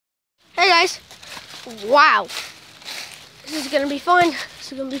Wow. This is gonna be fun.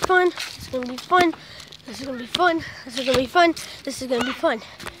 This is gonna be fun. This is gonna be fun. This is gonna be fun. This is gonna be fun. This is gonna be fun.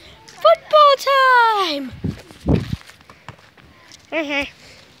 Football time!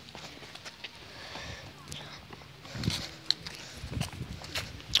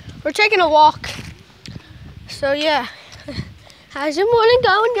 We're taking a walk. So yeah. How's your morning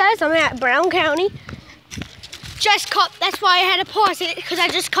going, guys? I'm at Brown County. Just caught, that's why I had to pause it, because I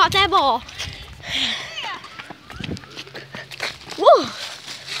just caught that ball. Whoa.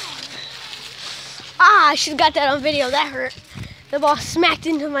 Ah, I should have got that on video. That hurt. The ball smacked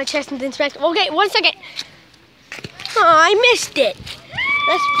into my chest and then smacked. Okay, 1 second. Oh, I missed it.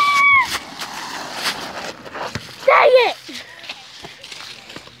 Dang it.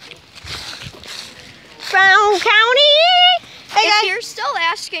 Brown County. Hey guys. If you're still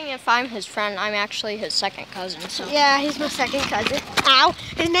asking if I'm his friend, I'm actually his second cousin. So yeah, he's my second cousin. Ow.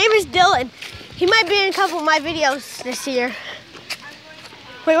 His name is Dylan. He might be in a couple of my videos this year.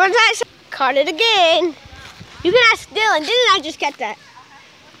 Wait, what did I say? Caught it again. You can ask Dylan. Didn't I just catch that?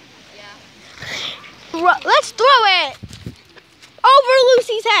 Yeah. Let's throw it over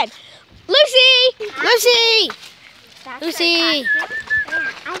Lucy's head. Lucy! Lucy! Lucy!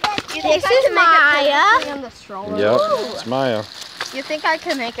 This is Maya. In the stroller? Yep, it's Maya. You think I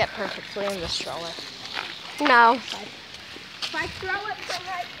could make it perfectly in the stroller? No. If I throw it from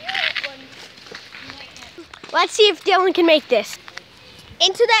right here, it wouldn't. Let's see if Dylan can make this.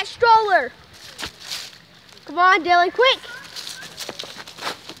 Into that stroller. Come on, Dylan, quick.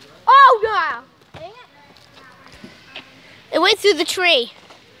 Oh, no. It went through the tree.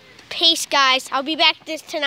 Peace, guys. I'll be back tonight.